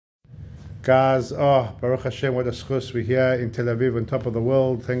Guys, oh, Baruch Hashem, what a schus. We're here in Tel Aviv on top of the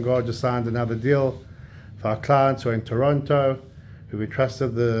world. Thank God just signed another deal for our clients who are in Toronto, who we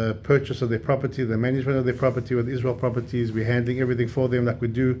trusted the purchase of their property, the management of their property with Israel Properties. We're handling everything for them like we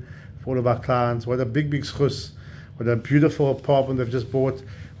do for all of our clients. What a big schus. What a beautiful apartment they've just bought.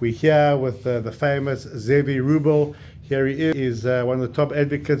 We're here with the famous Zevi Wruble. Here he is. He's one of the top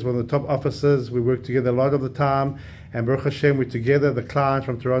advocates, one of the top officers. We work together a lot of the time. And Baruch Hashem, we're together. The client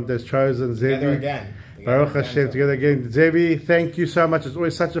from Toronto has chosen Zevi. Together again. Baruch Hashem, together again. Zevi, thank you so much. It's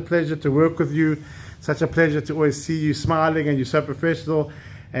always such a pleasure to work with you. Such a pleasure to always see you smiling, and you're so professional.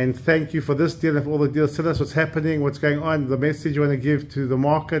 And thank you for this deal and for all the deals. Tell us what's happening, what's going on, the message you want to give to the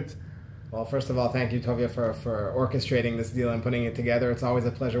market. Well, first of all, thank you, Tovia, for orchestrating this deal and putting it together. It's always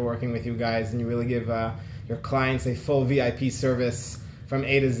a pleasure working with you guys, and you really give your clients a full VIP service from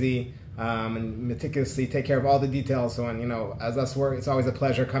A to Z. And meticulously take care of all the details. So, when, as us work, it's always a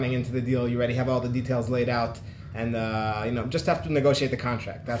pleasure coming into the deal. You already have all the details laid out, and just have to negotiate the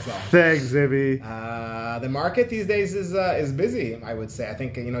contract. That's all. Thanks, Zevi. The market these days is busy, I would say. I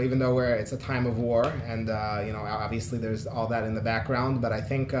think even though it's a time of war, and obviously there's all that in the background, but I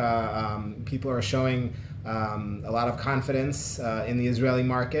think people are showing a lot of confidence in the Israeli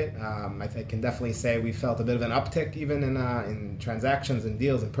market. I can definitely say we felt a bit of an uptick even in transactions and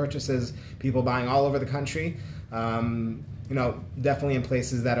deals and purchases, people buying all over the country. Definitely in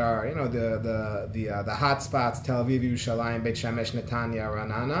places that are the hot spots, Tel Aviv, Yerushalayim, Beit Shemesh, Netanya,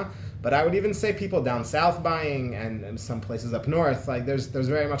 Ra'anana. But I would even say people down south buying, and some places up north. Like there's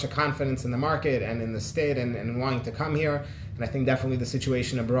very much a confidence in the market and in the state and wanting to come here. And I think definitely the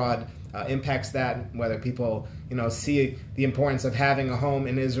situation abroad impacts that, whether people see the importance of having a home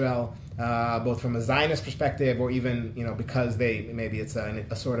in Israel, both from a Zionist perspective, or even because maybe it's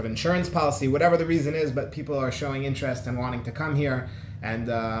a sort of insurance policy, whatever the reason is. But people are showing interest and wanting to come here, and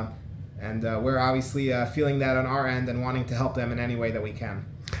we're obviously feeling that on our end and wanting to help them in any way that we can.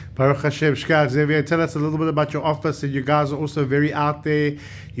 Baruch Hashem. Shkar, Zevi, tell us a little bit about your office. And you guys are also very out there.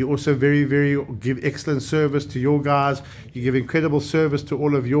 You also very give excellent service to your guys. You give incredible service to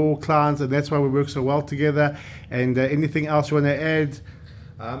all of your clients, and that's why we work so well together. And anything else you want to add?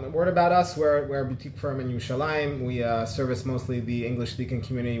 Word about us, we're a boutique firm in Yerushalayim. We service mostly the English-speaking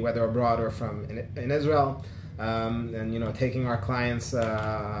community, whether abroad or in Israel. And taking our clients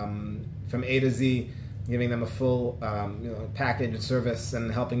from A to Z, giving them a full package of service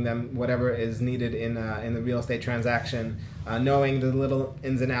and helping them whatever is needed in the real estate transaction, knowing the little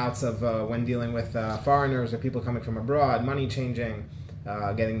ins and outs of when dealing with foreigners or people coming from abroad, money changing,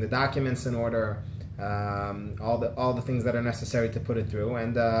 getting the documents in order, all the things that are necessary to put it through,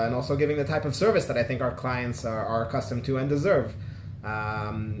 and also giving the type of service that I think our clients are accustomed to and deserve,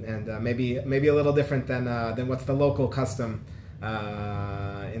 maybe a little different than what's the local custom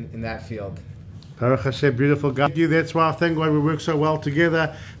in that field. Baruch Hashem, beautiful guy. That's why I thank God we work so well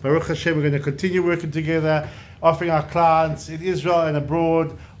together. Baruch Hashem, we're going to continue working together, offering our clients in Israel and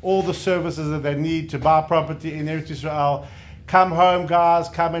abroad all the services that they need to buy property in Eretz Israel. Come home, guys.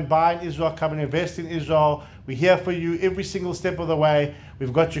 Come and buy in Israel. Come and invest in Israel. We're here for you every single step of the way.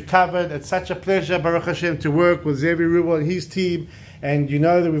 We've got you covered. It's such a pleasure, Baruch Hashem, to work with Zevi Wruble and his team. And you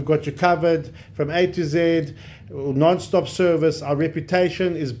know that we've got you covered from A to Z, non-stop service. Our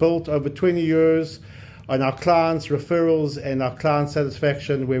reputation is built over 20 years on our clients' referrals and our client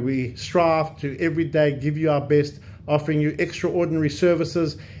satisfaction, where we strive to every day give you our best, offering you extraordinary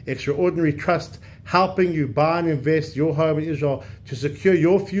services, extraordinary trust, helping you buy and invest your home in Israel, to secure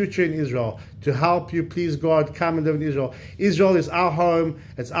your future in Israel, to help you, please God, come and live in Israel. Israel is our home,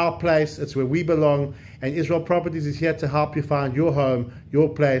 it's our place, it's where we belong, and Israel Properties is here to help you find your home, your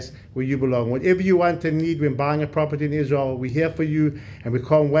place, where you belong. Whatever you want and need when buying a property in Israel, we're here for you, and we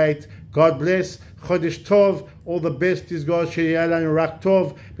can't wait. God bless. Chodesh Tov. All the best is God. Sheyalan Rak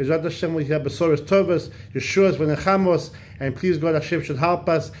Tov. Bezrat Hashem, we have Besoros Tovas, Yeshua's V'nechamos, and please God, Hashem should help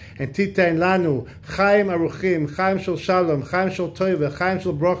us. And Titain Lanu, Chaim Aruchim, Chaim Shel Shalom, Chaim Shel Tova, Chaim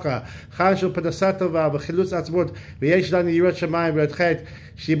Shel Brocha, Chaim Shel Padasatova, V'chilutz Atzmut, V'yesh Lani Yirat Shamayim, V'etchet,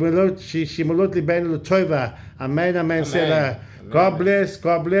 Shimolot Libenu L'Tova. Amen, amen, Selah. God bless,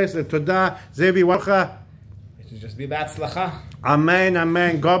 and Todah. Zevi Wruble. It should just be B'atzlacha. Amen,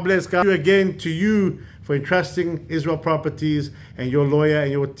 amen. God bless. God you again to you for entrusting Israel Properties and your lawyer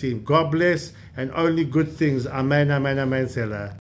and your team. God bless, and only good things. Amen, amen, amen, Selah.